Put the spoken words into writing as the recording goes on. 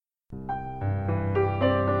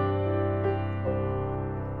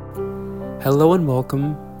Hello and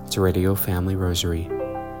welcome to Radio Family Rosary.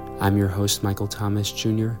 I'm your host, Michael Thomas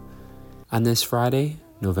Jr. On this Friday,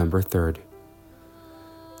 November 3rd.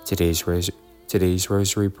 Today's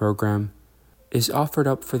Rosary program is offered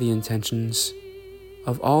up for the intentions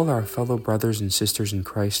of all our fellow brothers and sisters in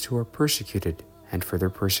Christ who are persecuted and for their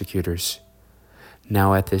persecutors.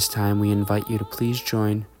 Now at this time, we invite you to please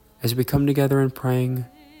join as we come together in praying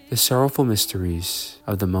the sorrowful mysteries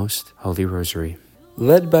of the Most Holy Rosary,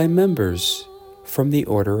 led by members from the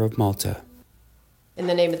Order of Malta. In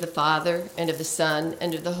the name of the Father, and of the Son,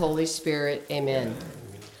 and of the Holy Spirit, amen.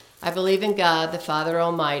 I believe in God, the Father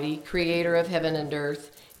Almighty, creator of heaven and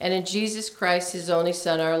earth, and in Jesus Christ, his only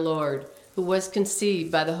Son, our Lord, who was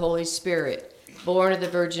conceived by the Holy Spirit, born of the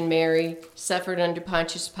Virgin Mary, suffered under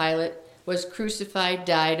Pontius Pilate, was crucified,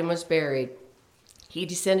 died, and was buried. He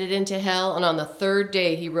descended into hell, and on the third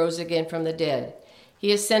day he rose again from the dead.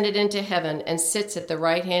 He ascended into heaven and sits at the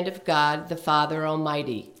right hand of God, the Father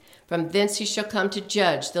Almighty. From thence he shall come to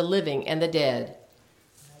judge the living and the dead.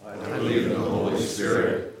 I believe in the Holy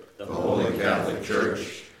Spirit, the Holy Catholic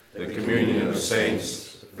Church, the communion of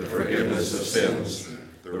saints, the forgiveness of sins,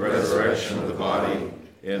 the resurrection of the body,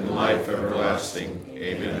 and life everlasting.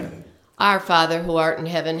 Amen. Our Father, who art in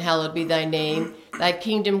heaven, hallowed be thy name. Thy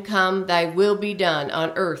kingdom come, thy will be done,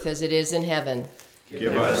 on earth as it is in heaven.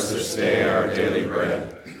 Give us this day our daily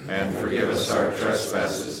bread, and forgive us our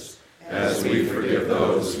trespasses, as we forgive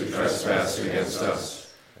those who trespass against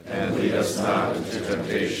us. And lead us not into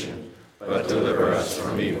temptation, but deliver us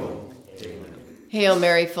from evil. Amen. Hail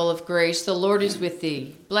Mary, full of grace, the Lord is with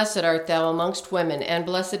thee. Blessed art thou amongst women, and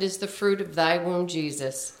blessed is the fruit of thy womb,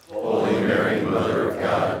 Jesus. Holy Mary, Mother of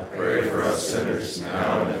God, pray for us sinners,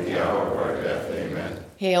 now and at the hour of our death. Amen.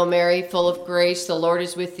 Hail Mary, full of grace, the Lord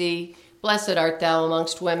is with thee. Blessed art thou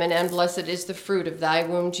amongst women, and blessed is the fruit of thy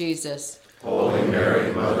womb, Jesus. Holy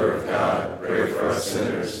Mary, Mother of God, pray for us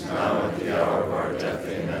sinners, now and at the hour of our death.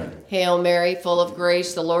 Amen. Hail Mary, full of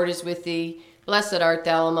grace, the Lord is with thee. Blessed art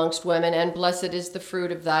thou amongst women, and blessed is the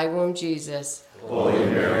fruit of thy womb, Jesus. Holy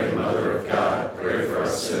Mary, Mother of God, pray for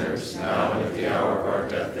us sinners, now and at the hour of our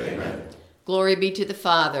death. Amen. Glory be to the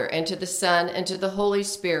Father, and to the Son, and to the Holy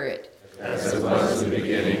Spirit. As it was in the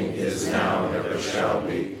beginning, is now, and ever shall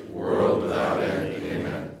be, world without end.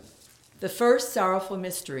 Amen. The first sorrowful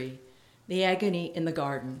mystery, the agony in the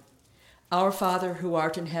garden. Our Father, who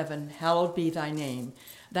art in heaven, hallowed be thy name.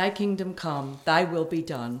 Thy kingdom come, thy will be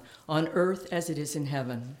done, on earth as it is in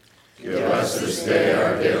heaven. Give us this day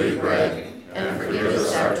our daily bread, and forgive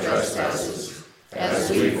us our trespasses, as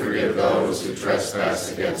we forgive those who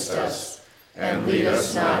trespass against us. And lead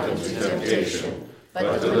us not into temptation,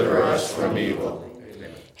 but deliver us from evil.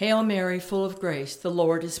 Hail Mary, full of grace, the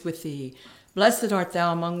Lord is with thee. Blessed art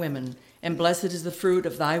thou among women, and blessed is the fruit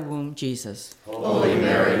of thy womb, Jesus. Holy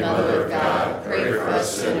Mary, Mother of God, pray for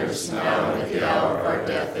us sinners, now and at the hour of our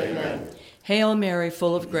death. Amen. Hail Mary,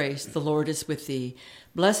 full of grace, the Lord is with thee.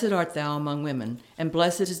 Blessed art thou among women, and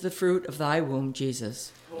blessed is the fruit of thy womb,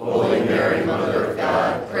 Jesus. Holy Mary, Mother of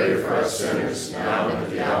God, pray for us sinners, now and at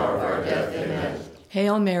the hour of our death. Amen.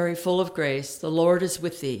 Hail Mary, full of grace, the Lord is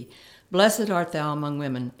with thee. Blessed art thou among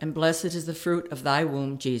women, and blessed is the fruit of thy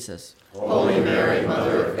womb, Jesus. Holy Mary,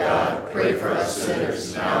 Mother of God, pray for us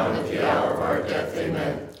sinners, now and at the hour of our death.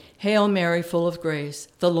 Amen. Hail Mary, full of grace,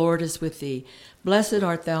 the Lord is with thee. Blessed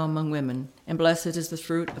art thou among women, and blessed is the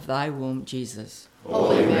fruit of thy womb, Jesus.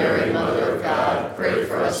 Holy Mary, Mother of God, pray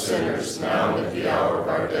for us sinners, now and at the hour of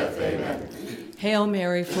our death. Amen. Hail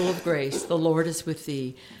Mary, full of grace, the Lord is with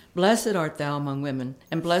thee. Blessed art thou among women,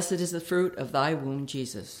 and blessed is the fruit of thy womb,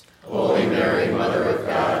 Jesus. Holy Mary, Mother of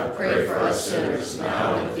God, pray for us sinners,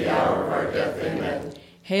 now and at the hour of our death. Amen.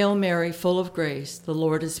 Hail Mary, full of grace, the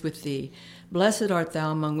Lord is with thee. Blessed art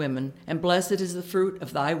thou among women, and blessed is the fruit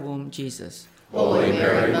of thy womb, Jesus. Holy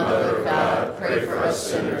Mary, Mother of God, pray for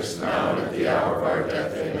us sinners, now and at the hour of our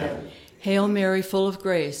death. Amen. Hail Mary, full of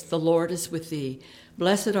grace, the Lord is with thee.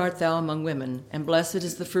 Blessed art thou among women, and blessed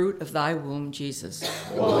is the fruit of thy womb, Jesus.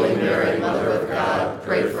 Holy Mary, Mother of God,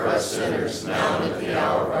 pray for us sinners, now and at the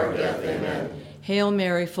hour of our death. Amen. Hail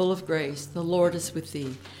Mary, full of grace, the Lord is with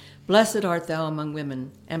thee. Blessed art thou among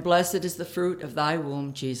women, and blessed is the fruit of thy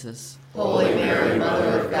womb, Jesus. Holy Mary,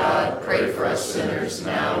 Mother of God, pray for us sinners,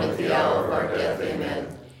 now and at the hour of our death. Amen.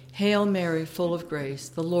 Hail Mary, full of grace,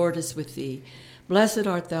 the Lord is with thee. Blessed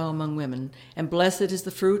art thou among women, and blessed is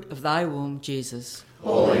the fruit of thy womb, Jesus.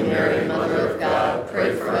 Holy Mary, Mother of God,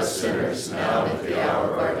 pray for us sinners, now and at the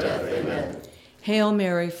hour of our death. Amen. Hail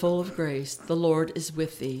Mary, full of grace, the Lord is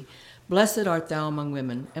with thee. Blessed art thou among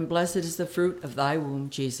women, and blessed is the fruit of thy womb,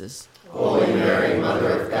 Jesus. Holy Mary,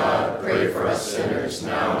 Mother of God,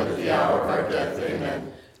 the hour of our death.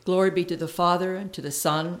 Amen. Glory be to the Father, and to the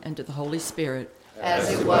Son, and to the Holy Spirit. As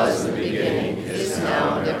it was in the beginning, is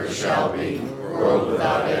now, and ever shall be, world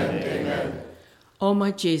without end. Amen. O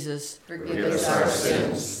my Jesus, Forgive us our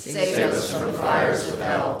sins, save us from the fires of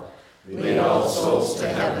hell. Lead all souls to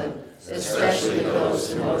heaven, especially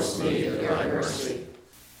those in most need of your mercy.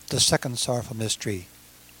 The second sorrowful mystery,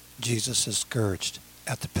 Jesus is scourged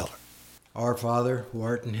at the pillar. Our Father, who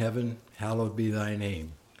art in heaven, hallowed be thy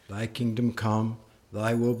name. Thy kingdom come,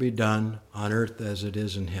 thy will be done, on earth as it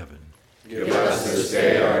is in heaven. Give us this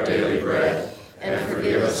day our daily bread, and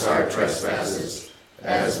forgive us our trespasses,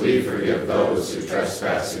 as we forgive those who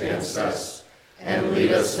trespass against us. And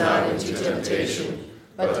lead us not into temptation,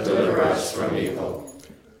 but deliver us from evil.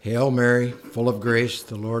 Hail Mary, full of grace,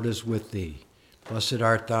 the Lord is with thee. Blessed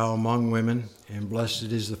art thou among women, and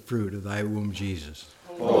blessed is the fruit of thy womb, Jesus.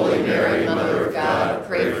 Holy Mary, Mother of God,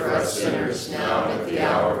 pray for us sinners, now and at the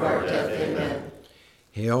hour of our death. Amen.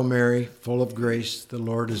 Hail Mary, full of grace, the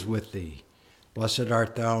Lord is with thee. Blessed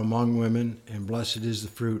art thou among women, and blessed is the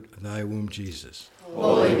fruit of thy womb, Jesus.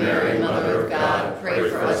 Holy Mary, Mother of God, pray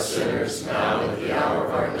for us sinners, now and at the hour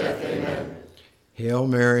of our death. Amen. Hail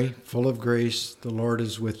Mary, full of grace, the Lord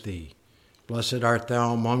is with thee. Blessed art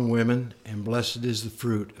thou among women, and blessed is the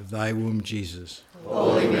fruit of thy womb, Jesus.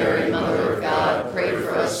 Holy Mary, Mother of God, pray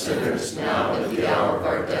for us sinners, now and at the hour of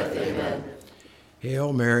our death. Amen.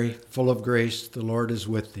 Hail Mary, full of grace, the Lord is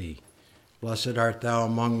with thee. Blessed art thou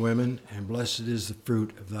among women, and blessed is the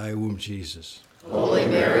fruit of thy womb, Jesus. Holy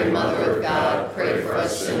Mary, Mother of God, pray for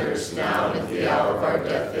us sinners, now and at the hour of our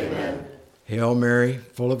death. Amen. Hail Mary,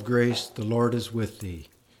 full of grace, the Lord is with thee.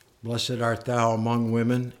 Blessed art thou among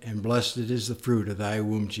women, and blessed is the fruit of thy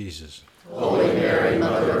womb, Jesus. Holy Mary,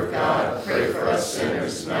 Mother of God, pray for us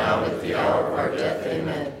sinners, now and at the hour of our death.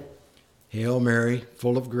 Amen. Hail Mary,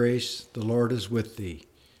 full of grace, the Lord is with thee.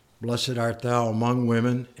 Blessed art thou among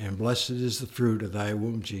women, and blessed is the fruit of thy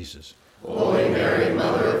womb, Jesus. Holy Mary,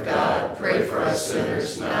 Mother of God, pray for us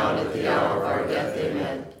sinners, now and at the hour of our death.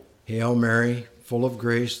 Amen. Hail Mary, full of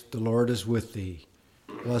grace, the Lord is with thee.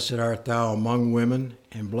 Blessed art thou among women,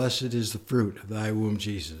 and blessed is the fruit of thy womb,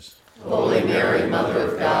 Jesus. Holy Mary, Mother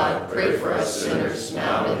of God, pray for us sinners,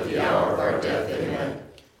 now and at the hour of our death. Amen.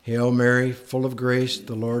 Hail Mary, full of grace,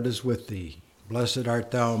 the Lord is with thee. Blessed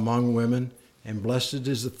art thou among women, and blessed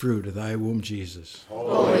is the fruit of thy womb, Jesus.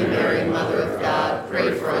 Holy Mary, Mother of God,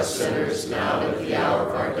 pray for us sinners, now and at the hour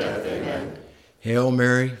of our death. Amen. Hail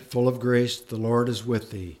Mary, full of grace, the Lord is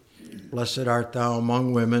with thee. Blessed art thou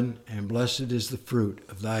among women, and blessed is the fruit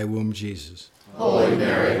of thy womb, Jesus. Holy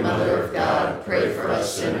Mary, Mother of God, pray for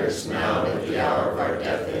us sinners, now and at the hour of our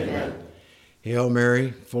death. Amen. Hail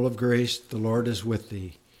Mary, full of grace, the Lord is with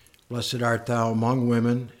thee. Blessed art thou among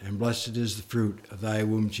women, and blessed is the fruit of thy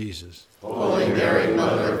womb, Jesus. Holy Mary,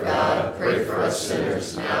 Mother of God, pray for us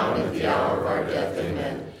sinners, now and at the hour of our death.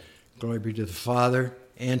 Amen. Glory be to the Father,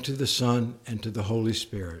 and to the Son, and to the Holy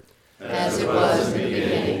Spirit. As it was in the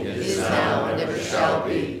beginning, is now, and ever shall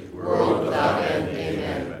be, world without end.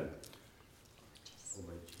 Amen.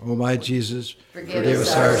 O my Jesus, Forgive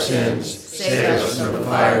us our sins, save us from the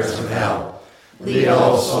fires of hell. Lead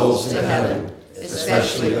all souls to heaven,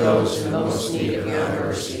 especially those in most need of your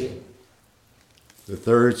mercy. The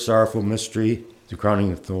third sorrowful mystery, the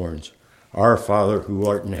crowning of thorns. Our Father, who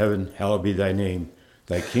art in heaven, hallowed be thy name.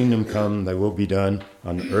 Thy kingdom come, thy will be done,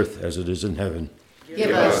 on earth as it is in heaven.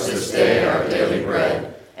 Give us this day our daily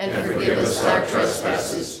bread, and forgive us our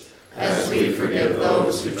trespasses, as we forgive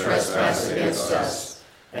those who trespass against us.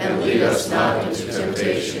 And lead us not into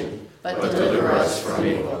temptation, but deliver us from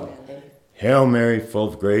evil. Hail Mary, full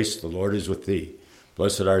of grace, the Lord is with thee.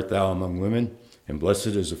 Blessed art thou among women, and blessed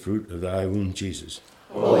is the fruit of thy womb, Jesus.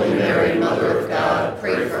 Holy Mary, Mother of God,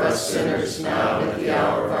 pray for us sinners, now and at the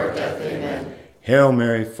hour of our death. Amen. Hail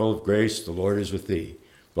Mary, full of grace, the Lord is with thee.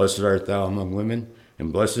 Blessed art thou among women,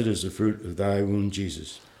 and blessed is the fruit of thy womb,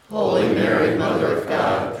 Jesus. Holy Mary, Mother of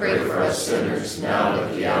God, pray for us sinners, now and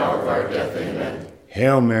at the hour of our death. Amen.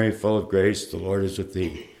 Hail Mary, full of grace, the Lord is with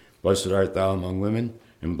thee. Blessed art thou among women,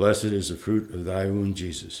 and blessed is the fruit of thy womb,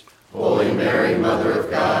 Jesus. Holy Mary, Mother of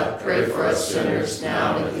God, pray for us sinners,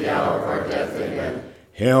 now and at the hour of our death. Amen.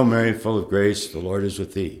 Hail Mary, full of grace, the Lord is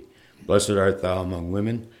with thee. Blessed art thou among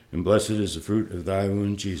women, and blessed is the fruit of thy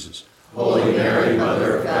womb, Jesus. Holy Mary,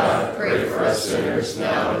 Mother of God, pray for us sinners,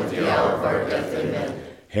 now and at the hour of our death. Amen.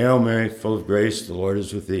 Hail Mary, full of grace, the Lord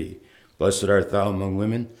is with thee. Blessed art thou among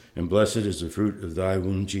women, and blessed is the fruit of thy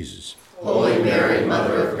womb, Jesus. Holy Mary,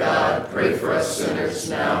 Mother of God, pray for us sinners,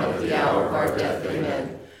 now and at the hour of our death.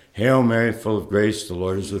 Amen. Hail Mary, full of grace, the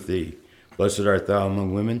Lord is with thee. Blessed art thou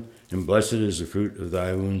among women, and blessed is the fruit of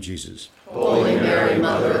thy womb, Jesus. Holy Mary,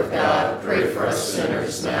 Mother of God, pray for us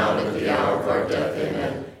sinners now and at the hour of our death.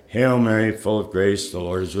 Amen. Hail Mary, full of grace, the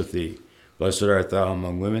Lord is with thee. Blessed art thou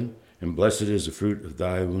among women, and blessed is the fruit of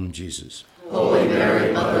thy womb, Jesus. Holy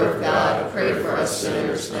Mary, Mother of God, pray for us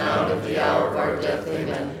sinners now and at the hour of our death.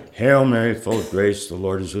 Amen. Hail Mary, full of grace, the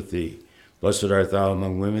Lord is with thee. Blessed art thou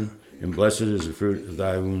among women, and blessed is the fruit of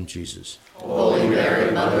thy womb, Jesus. Holy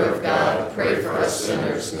Mary, Mother of God, pray for us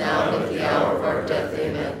sinners now and at the hour of our death.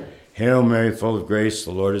 Amen. Hail Mary, full of grace,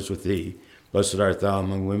 the Lord is with thee. Blessed art thou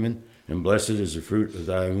among women, and blessed is the fruit of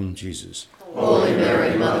thy womb, Jesus. Holy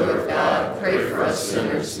Mary, Mother of God, pray for us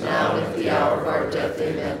sinners now and at the hour of our death.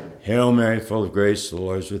 Amen. Hail Mary, full of grace, the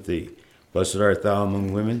Lord is with thee. Blessed art thou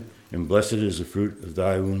among women, and blessed is the fruit of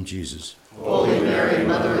thy womb, Jesus. Holy Mary,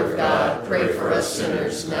 Mother of God, pray for us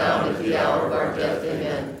sinners now and at the hour of our death.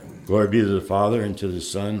 Amen. Glory be to the Father, and to the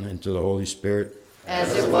Son, and to the Holy Spirit.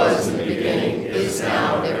 As it was in the beginning, is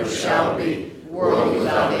now, and ever shall be, world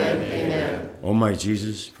without end. Amen. O my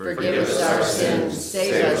Jesus, Forgive us our sins,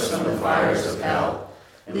 save us from the fires of hell.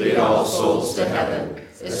 Lead all souls to heaven,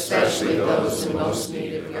 especially those in most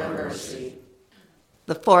need of your mercy.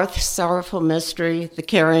 The fourth sorrowful mystery, the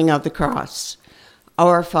carrying of the cross.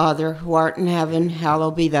 Our Father, who art in heaven,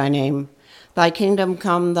 hallowed be thy name. Thy kingdom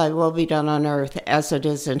come, thy will be done on earth as it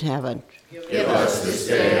is in heaven. Give us this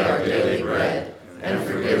day our daily bread, and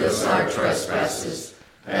forgive us our trespasses,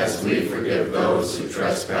 as we forgive those who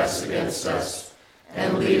trespass against us.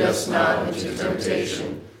 And lead us not into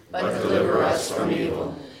temptation, but deliver us from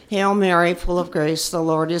evil. Hail Mary, full of grace, the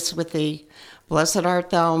Lord is with thee. Blessed art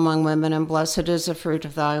thou among women, and blessed is the fruit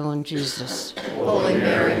of thy womb, Jesus. Holy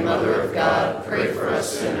Mary, Mother of God, pray for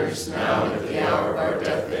us sinners now and at the hour of our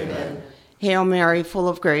death. Amen. Hail Mary, full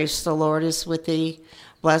of grace, the Lord is with thee.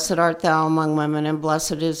 Blessed art thou among women, and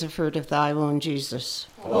blessed is the fruit of thy womb, Jesus.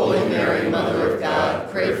 Holy Mary, Mother of God,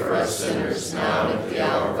 pray for us sinners now and at the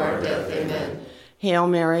hour of our death. Amen. Hail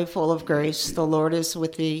Mary, full of grace, the Lord is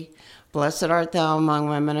with thee. Blessed art thou among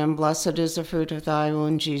women, and blessed is the fruit of thy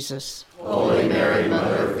womb, Jesus. Holy Mary,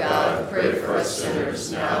 Mother of God, pray for us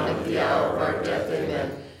sinners now and at the hour of our death.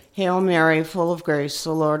 Amen. Hail Mary, full of grace,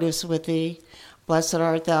 the Lord is with thee. Blessed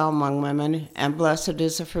art thou among women, and blessed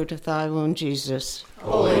is the fruit of thy womb, Jesus.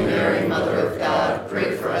 Holy Mary, Mother of God,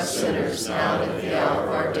 pray for us sinners now and at the hour of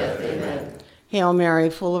our death. Amen. Hail Mary,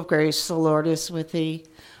 full of grace, the Lord is with thee.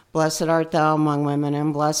 Blessed art thou among women,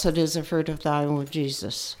 and blessed is the fruit of thy womb,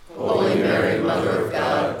 Jesus. Holy Mary, Mother of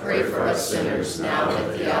God, pray for us sinners now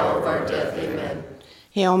and at the hour of our death. Amen.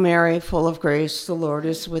 Hail Mary, full of grace, the Lord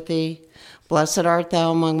is with thee. Blessed art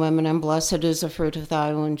thou among women, and blessed is the fruit of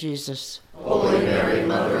thy womb, Jesus. Holy Mary,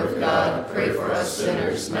 Mother of God, pray for us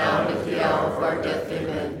sinners now and at the hour of our death.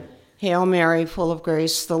 Amen. Hail Mary, full of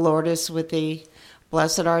grace, the Lord is with thee.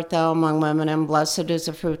 Blessed art thou among women, and blessed is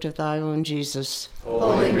the fruit of thy womb, Jesus.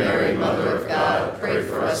 Holy Mary, Mother of God, pray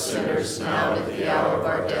for us sinners now and at the hour of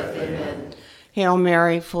our death. Amen. Hail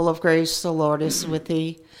Mary, full of grace, the Lord is with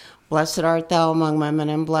thee. Blessed art thou among women,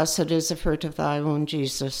 and blessed is the fruit of thy womb,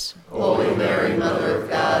 Jesus. Holy Mary, Mother of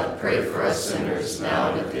God, pray for us sinners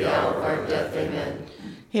now and at the hour of our death. Amen.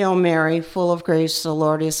 Hail Mary, full of grace, the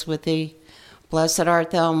Lord is with thee. Blessed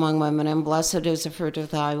art thou among women, and blessed is the fruit of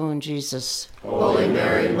thy womb, Jesus. Holy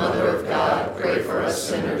Mary, Mother of God, pray for us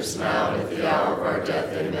sinners now and at the hour of our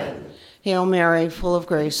death. Amen. Hail Mary, full of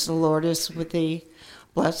grace, the Lord is with thee.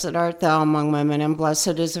 Blessed art thou among women, and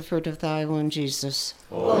blessed is the fruit of thy womb, Jesus.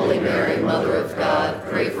 Holy Mary, Mother of God,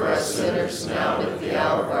 pray for us sinners now and at the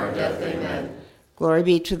hour of our death. Amen. Glory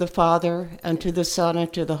be to the Father, and to the Son,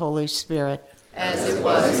 and to the Holy Spirit. As it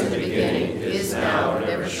was in the beginning, is now, and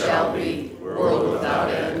ever shall be, world without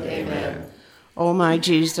end. Amen. O my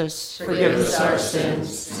Jesus, Forgive us our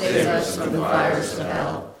sins, save us from the fires of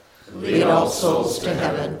hell. Lead all souls to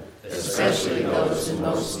heaven, especially those in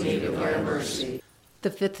most need of your mercy. The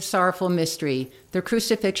fifth sorrowful mystery, the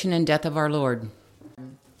crucifixion and death of our Lord.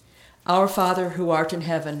 Our Father, who art in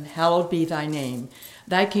heaven, hallowed be thy name.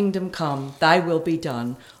 Thy kingdom come, thy will be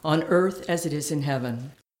done, on earth as it is in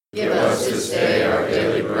heaven. Give us this day our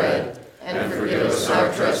daily bread, and forgive us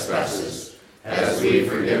our trespasses, as we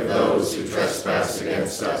forgive those who trespass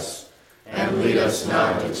against us. And lead us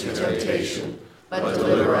not into temptation, but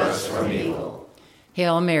deliver us from evil.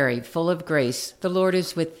 Hail Mary, full of grace, the Lord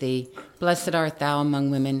is with thee. Blessed art thou among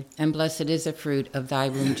women, and blessed is the fruit of thy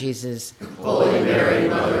womb, Jesus. Holy Mary,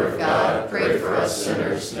 Mother of God, pray for us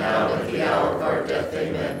sinners now and at the hour of our death.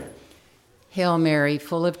 Amen. Hail Mary,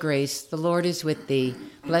 full of grace, the Lord is with thee.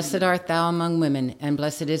 Blessed art thou among women, and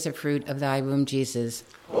blessed is the fruit of thy womb, Jesus.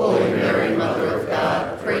 Holy Mary, Mother of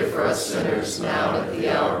God, pray for us sinners now and at the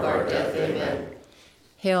hour of our death. Amen.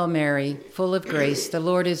 Hail Mary, full of grace, the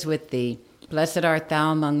Lord is with thee. Blessed art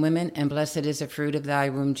thou among women, and blessed is the fruit of thy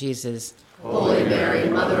womb, Jesus. Holy Mary,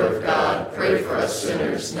 Mother of God, pray for us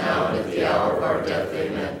sinners now and at the hour of our death.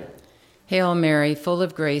 Amen. Hail Mary, full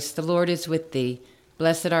of grace, the Lord is with thee.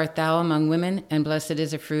 Blessed art thou among women, and blessed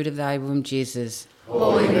is the fruit of thy womb, Jesus.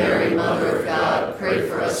 Holy Mary, Mother of God, pray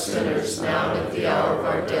for us sinners now and at the hour of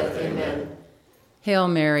our death. Amen. Hail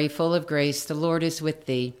Mary, full of grace, the Lord is with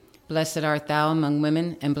thee. Blessed art thou among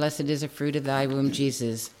women, and blessed is the fruit of thy womb,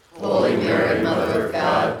 Jesus. Holy Mary, Mother of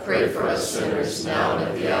God, pray for us sinners now and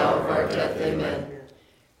at the hour of our death. Amen.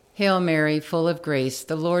 Hail Mary, full of grace,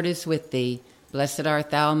 the Lord is with thee. Blessed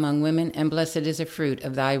art thou among women, and blessed is the fruit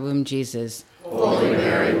of thy womb, Jesus. Holy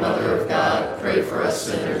Mary, Mother of God, pray for us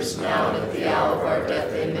sinners now and at the hour of our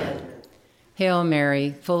death. Amen. Hail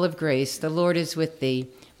Mary, full of grace, the Lord is with thee.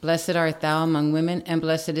 Blessed art thou among women, and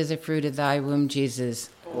blessed is the fruit of thy womb, Jesus.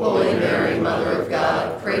 Holy Mary, Mother of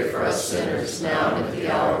God, pray for us sinners now and at the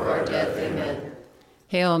hour of our death. Amen.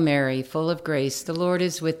 Hail Mary, full of grace, the Lord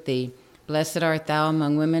is with thee. Blessed art thou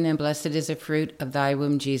among women, and blessed is the fruit of thy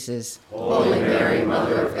womb, Jesus. Holy Mary,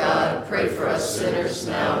 Mother of God, pray for us sinners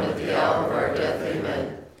now and at the hour of our death.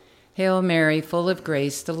 Amen. Hail Mary, full of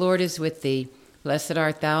grace, the Lord is with thee. Blessed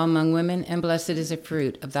art thou among women, and blessed is the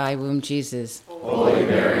fruit of thy womb, Jesus. Holy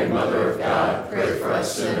Mary, Mother of God, pray for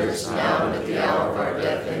us sinners now and at the hour of our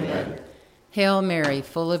death. Amen. Hail Mary,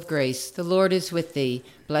 full of grace, the Lord is with thee.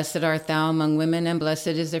 Blessed art thou among women, and blessed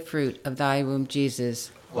is the fruit of thy womb,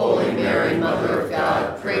 Jesus. Holy Mary, Mother of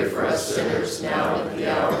God, pray for us sinners now and at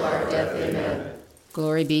the hour of our death. Amen.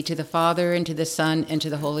 Glory be to the Father, and to the Son, and to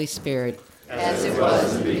the Holy Spirit. As it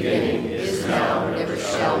was in the beginning, is now, and ever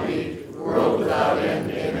shall be, world without end.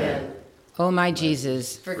 Amen. O my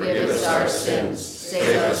Jesus, Forgive us our sins,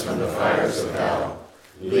 save us from the fires of hell.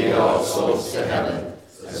 Lead all souls to heaven,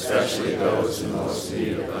 especially those in most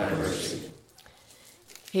need of thy mercy.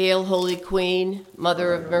 Hail, Holy Queen,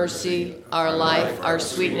 Mother of Mercy, our life, our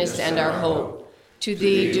sweetness, and our hope. To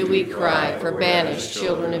thee do we cry for banished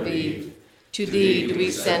children of Eve. To thee do we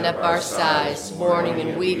send up our sighs, mourning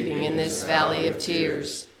and weeping in this valley of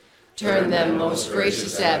tears. Turn them, most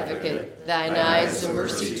gracious Advocate, thine eyes of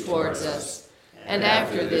mercy towards us, and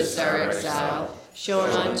after this our exile, show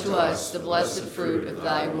unto us the blessed fruit of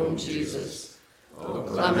thy womb, Jesus. O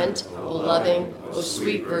clement, O loving, O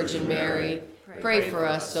sweet Virgin Mary, pray for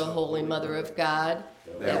us, O Holy Mother of God,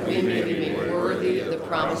 that we may be made worthy of the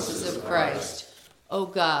promises of Christ. O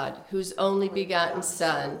God, whose only begotten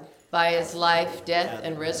Son, by his life, death,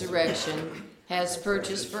 and resurrection, has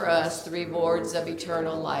purchased for us the rewards of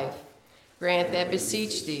eternal life, grant, I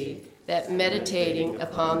beseech thee, that meditating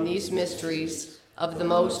upon these mysteries of the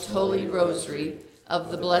most holy rosary of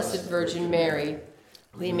the Blessed Virgin Mary,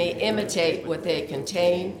 we may imitate what they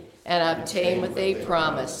contain and obtain what they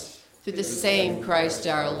promise. Through the same Christ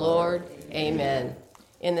our Lord. Amen.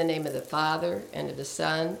 In the name of the Father, and of the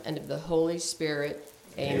Son, and of the Holy Spirit.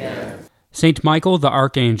 Amen. Saint Michael the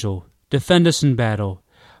Archangel, defend us in battle.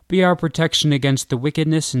 Be our protection against the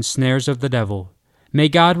wickedness and snares of the devil. May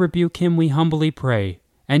God rebuke him, we humbly pray.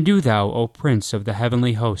 And do thou, O Prince of the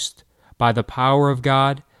heavenly host, by the power of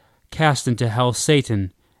God, cast into hell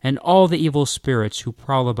Satan and all the evil spirits who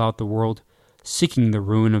prowl about the world, seeking the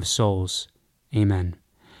ruin of souls. Amen.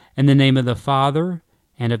 In the name of the Father,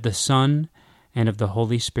 and of the Son, and of the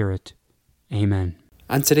Holy Spirit. Amen.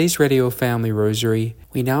 On today's Radio Family Rosary,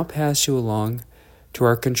 we now pass you along to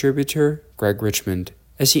our contributor, Greg Richmond,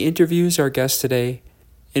 as he interviews our guest today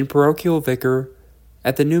in Parochial Vicar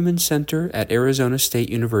at the Newman Center at Arizona State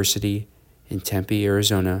University in Tempe,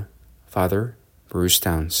 Arizona, Father Bruce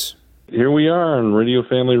Downs. Here we are on Radio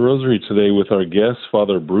Family Rosary today with our guest,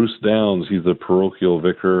 Father Bruce Downs. He's the parochial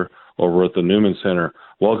vicar over at the Newman Center.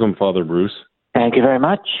 Welcome, Father Bruce. Thank you very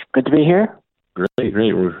much. Good to be here. Great.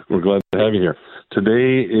 We're glad to have you here.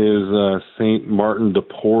 Today is St. Martin de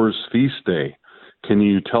Porres' feast day. Can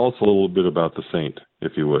you tell us a little bit about the saint,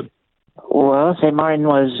 if you would? Well, St. Martin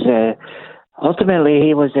was, ultimately,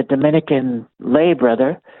 he was a Dominican lay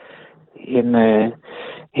brother in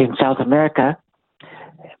South America,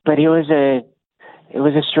 but it was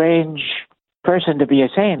a strange person to be a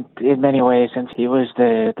saint in many ways, since he was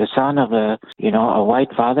the son of a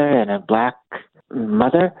white father and a black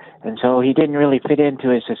mother, and so he didn't really fit into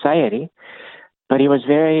his society. But he was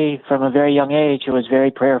from a very young age, he was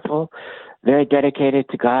very prayerful, very dedicated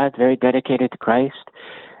to God, very dedicated to Christ,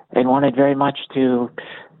 and wanted very much to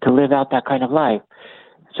live out that kind of life.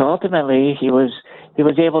 So ultimately, he was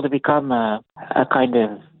able to become a kind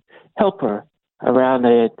of helper around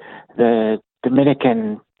the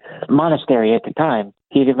Dominican monastery at the time.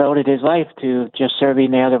 he devoted his life to just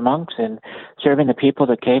serving the other monks and serving the people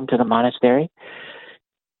that came to the monastery.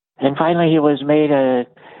 And finally, he was made a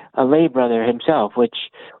lay brother himself, which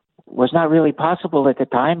was not really possible at the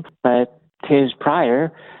time, but his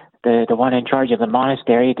prior, the one in charge of the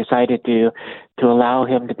monastery, decided to allow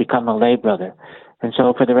him to become a lay brother. And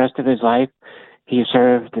so for the rest of his life, he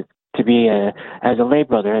served to be as a lay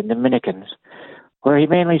brother in the Dominicans, where he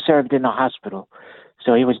mainly served in the hospital.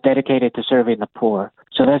 So he was dedicated to serving the poor.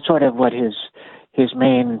 So that's sort of what his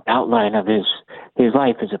main outline of his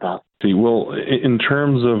life is about. See, well, in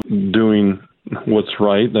terms of doing what's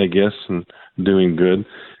right, I guess, and doing good,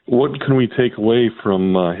 what can we take away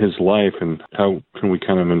from his life, and how can we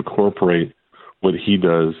kind of incorporate what he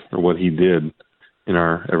does or what he did in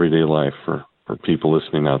our everyday life for people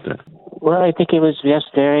listening out there? Well, I think he was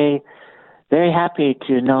just very, very happy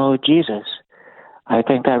to know Jesus. I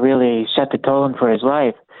think that really set the tone for his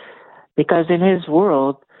life, because in his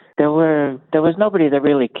world, there was nobody that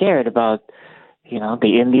really cared about,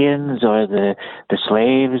 the Indians or the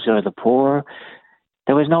slaves or the poor.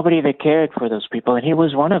 There was nobody that cared for those people, and he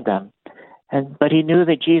was one of them. But he knew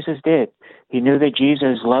that Jesus did. He knew that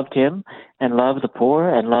Jesus loved him and loved the poor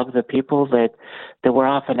and loved the people that were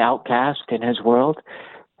often outcast in his world.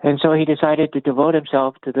 And so he decided to devote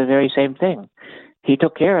himself to the very same thing. He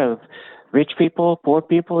took care of rich people, poor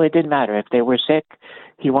people. It didn't matter. If they were sick,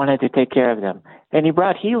 he wanted to take care of them. And he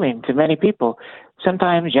brought healing to many people.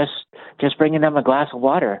 Sometimes just bringing them a glass of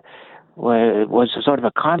water was sort of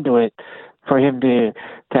a conduit for him to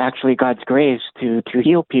actually God's grace to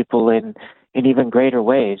heal people in even greater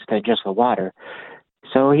ways than just the water.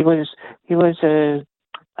 So he was a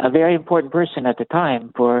very important person at the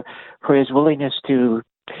time for his willingness to,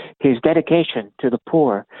 his dedication to the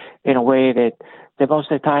poor in a way that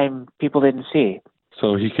most of the time people didn't see.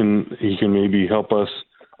 So he can maybe help us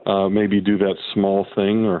maybe do that small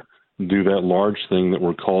thing or do that large thing that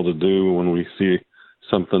we're called to do when we see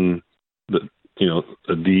something that,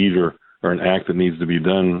 a deed or an act that needs to be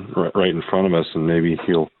done right in front of us, and maybe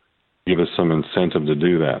he'll give us some incentive to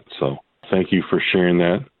do that. So thank you for sharing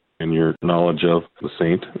that and your knowledge of the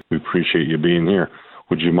saint. We appreciate you being here.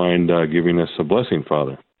 Would you mind giving us a blessing,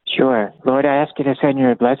 Father? Sure. Lord, I ask you to send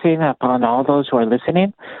your blessing upon all those who are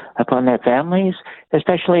listening, upon their families,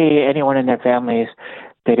 especially anyone in their families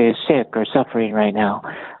that is sick or suffering right now.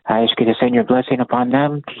 I ask you to send your blessing upon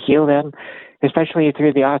them, to heal them, especially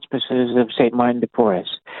through the auspices of St. Martin de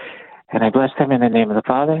Porres. And I bless them in the name of the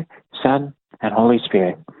Father, Son, and Holy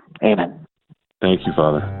Spirit. Amen. Thank you,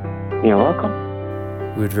 Father. You're welcome.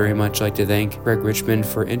 We would very much like to thank Greg Richmond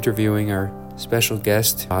for interviewing our special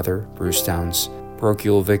guest, Father Bruce Downs,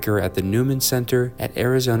 parochial vicar at the Newman Center at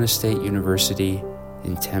Arizona State University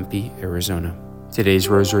in Tempe, Arizona. Today's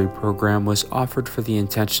Rosary program was offered for the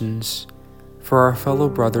intentions for our fellow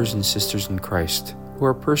brothers and sisters in Christ who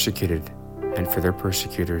are persecuted and for their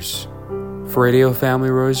persecutors. For Radio Family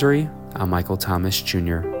Rosary, I'm Michael Thomas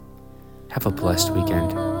Jr. Have a blessed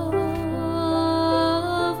weekend.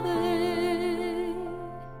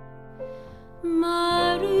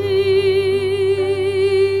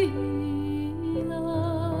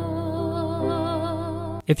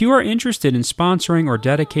 If you are interested in sponsoring or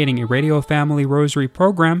dedicating a Radio Family Rosary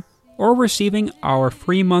program, or receiving our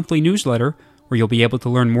free monthly newsletter, where you'll be able to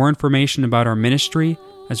learn more information about our ministry,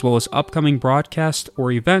 as well as upcoming broadcasts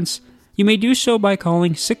or events, you may do so by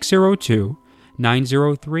calling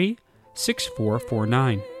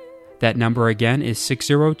 602-903-6449. That number again is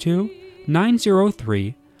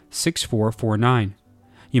 602-903-6449.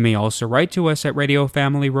 You may also write to us at Radio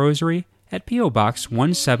Family Rosary at P.O. Box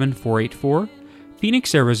 17484,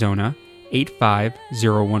 Phoenix, Arizona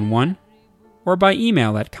 85011, or by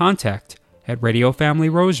email at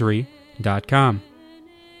contact@radiofamilyrosary.com.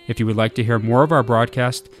 If you would like to hear more of our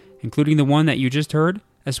broadcast, including the one that you just heard,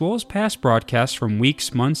 as well as past broadcasts from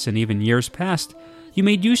weeks, months, and even years past, you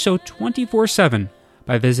may do so 24/7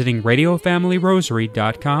 by visiting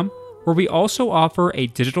radiofamilyrosary.com, where we also offer a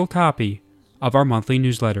digital copy of our monthly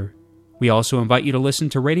newsletter. We also invite you to listen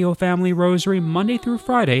to Radio Family Rosary Monday through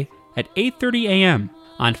Friday at 8:30 a.m.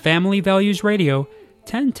 on Family Values Radio,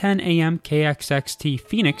 1010 a.m. KXXT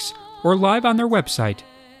Phoenix, or live on their website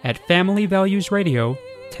at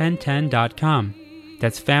familyvaluesradio1010.com.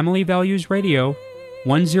 That's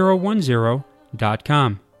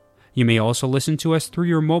familyvaluesradio1010.com. You may also listen to us through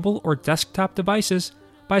your mobile or desktop devices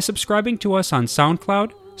by subscribing to us on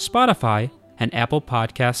SoundCloud, Spotify, and Apple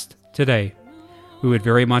Podcasts today. We would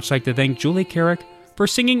very much like to thank Julie Carrick for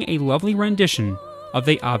singing a lovely rendition of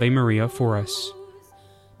the Ave Maria for us.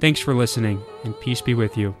 Thanks for listening, and peace be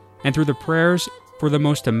with you. And through the prayers for the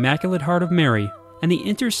most Immaculate Heart of Mary and the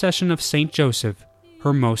intercession of Saint Joseph,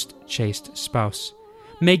 her most chaste spouse.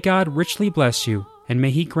 May God richly bless you, and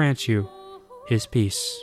may he grant you his peace.